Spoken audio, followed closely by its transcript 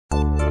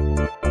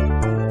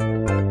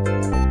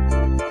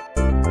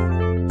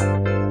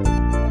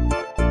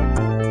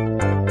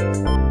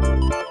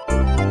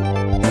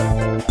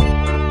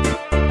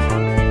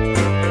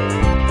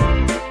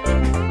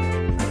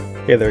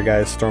Hey there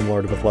guys,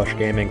 Stormlord with Lush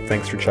Gaming.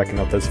 Thanks for checking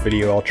out this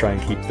video. I'll try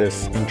and keep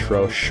this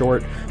intro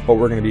short. What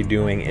we're going to be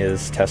doing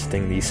is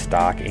testing the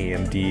stock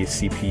AMD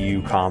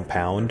CPU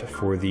compound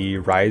for the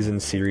Ryzen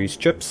series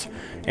chips,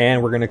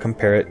 and we're going to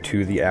compare it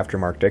to the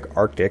aftermarket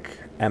Arctic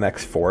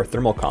MX-4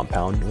 thermal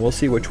compound. We'll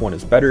see which one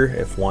is better,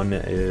 if one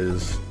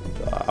is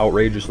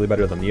outrageously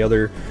better than the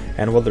other,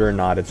 and whether or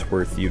not it's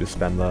worth you to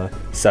spend the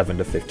 $7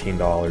 to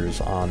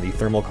 $15 on the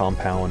thermal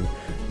compound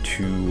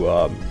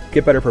to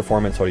get better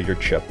performance out of your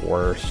chip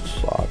or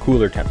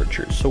cooler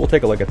temperatures. So we'll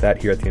take a look at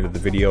that here at the end of the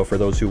video. For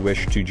those who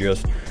wish to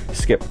just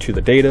skip to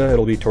the data,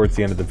 it'll be towards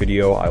the end of the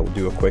video. I will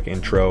do a quick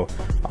intro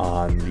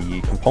on the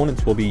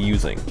components we'll be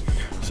using.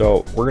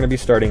 So we're going to be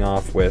starting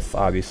off with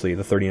obviously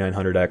the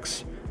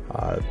 3900X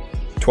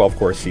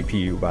 12-core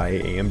CPU by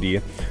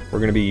AMD. We're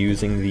going to be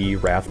using the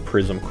Wrath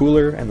Prism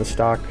cooler and the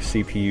stock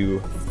CPU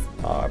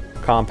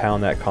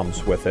compound that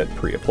comes with it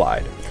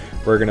pre-applied.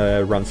 We're going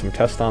to run some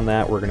tests on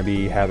that. We're going to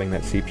be having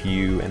that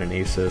CPU in an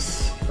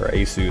Asus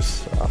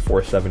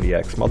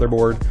 470X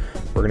motherboard.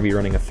 We're going to be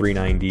running a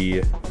 390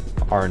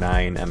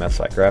 R9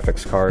 MSI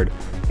graphics card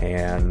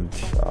and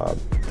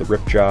the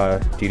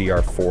Ripjaw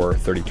DDR4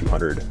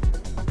 3200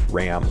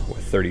 RAM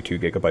with 32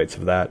 gigabytes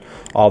of that.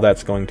 All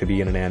that's going to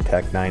be in an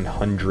Antec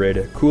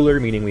 900 cooler,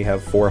 meaning we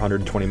have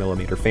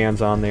 420mm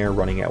fans on there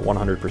running at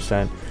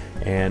 100%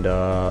 and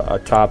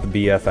a top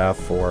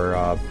BFF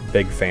or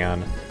big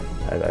fan.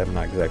 I'm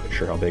not exactly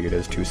sure how big it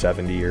is,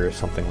 270 or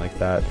something like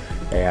that.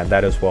 And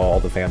that as well, all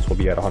the fans will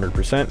be at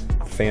 100%.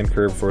 The fan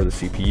curve for the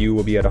CPU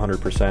will be at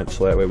 100%,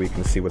 so that way we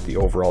can see what the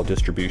overall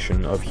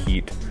distribution of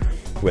heat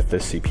with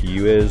this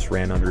CPU is.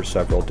 Ran under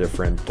several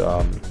different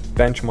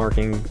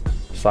benchmarking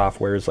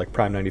softwares like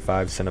Prime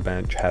 95,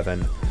 Cinebench,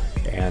 Heaven,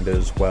 and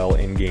as well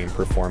in-game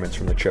performance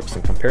from the chips,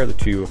 and compare the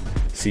two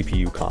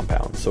CPU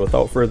compounds. So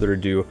without further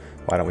ado,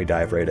 why don't we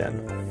dive right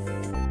in.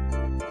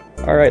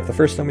 Alright, the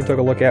first thing we took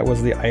a look at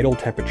was the idle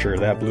temperature,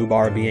 that blue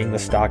bar being the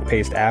stock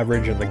paste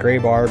average and the gray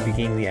bar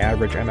being the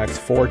average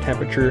MX-4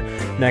 temperature.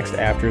 Next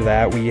after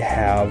that we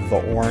have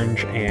the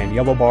orange and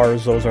yellow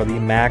bars. Those are the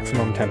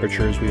maximum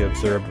temperatures we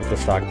observed with the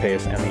stock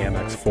paste and the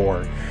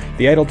MX-4.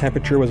 The idle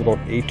temperature was about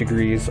 8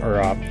 degrees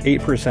or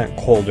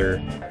 8% colder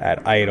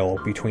at idle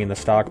between the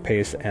stock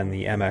paste and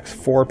the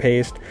MX-4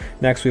 paste.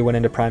 Next we went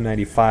into Prime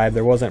 95.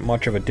 There wasn't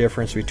much of a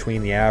difference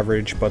between the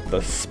average, but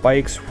the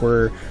spikes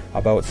were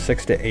about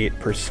 6 to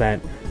 8%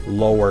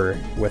 lower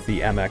with the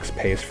MX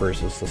paste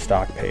versus the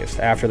stock paste.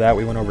 After that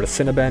we went over to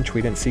Cinebench.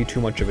 We didn't see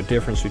too much of a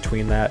difference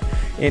between that.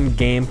 In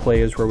gameplay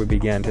is where we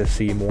began to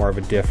see more of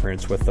a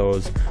difference with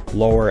those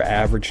lower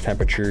average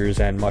temperatures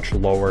and much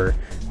lower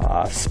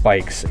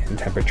spikes in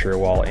temperature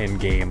while in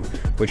game,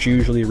 which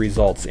usually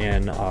results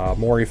in a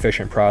more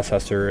efficient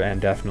processor and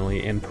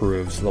definitely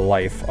improves the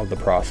life of the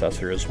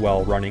processor as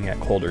well running at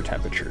colder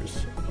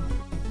temperatures.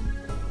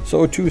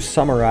 So to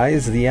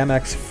summarize, the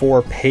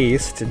MX-4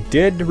 paste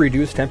did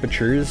reduce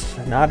temperatures,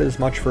 not as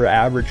much for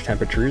average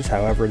temperatures.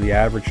 However, the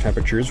average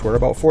temperatures were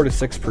about 4 to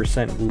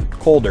 6%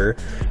 colder.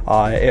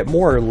 It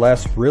more or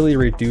less really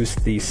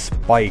reduced the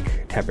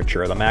spike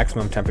temperature, the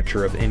maximum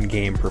temperature of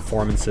in-game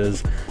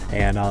performances,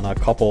 and on a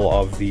couple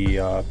of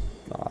the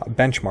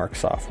benchmark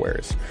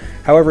softwares.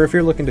 However, if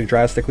you're looking to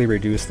drastically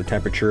reduce the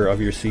temperature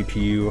of your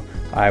CPU,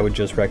 I would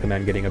just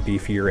recommend getting a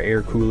beefier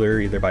air cooler,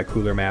 either by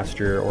Cooler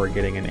Master or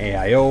getting an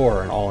AIO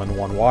or an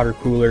all-in-one water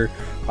cooler.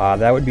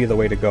 That would be the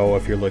way to go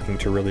if you're looking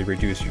to really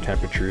reduce your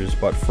temperatures.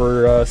 But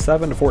for a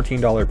 $7 to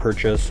 $14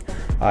 purchase,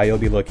 you'll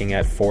be looking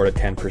at 4 to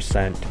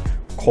 10%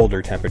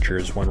 colder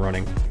temperatures when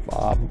running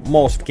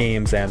most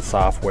games and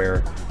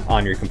software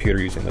on your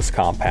computer using this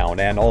compound.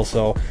 And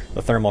also,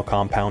 the thermal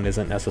compound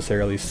isn't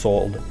necessarily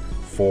sold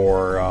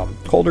for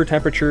colder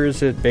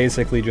temperatures. It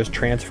basically just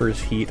transfers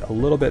heat a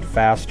little bit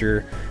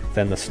faster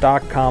than the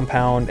stock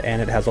compound,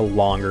 and it has a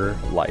longer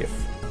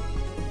life.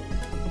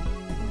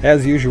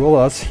 As usual,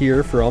 us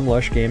here from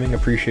Lush Gaming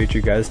appreciate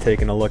you guys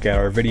taking a look at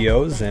our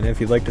videos, and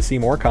if you'd like to see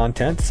more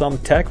content, some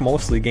tech,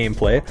 mostly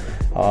gameplay,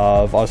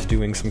 of us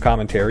doing some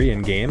commentary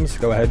in games,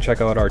 go ahead,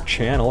 check out our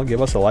channel,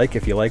 give us a like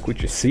if you like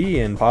what you see,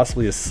 and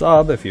possibly a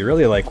sub if you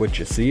really like what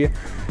you see,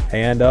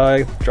 and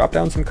drop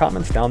down some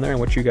comments down there on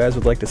what you guys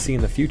would like to see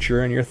in the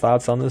future and your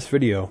thoughts on this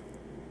video.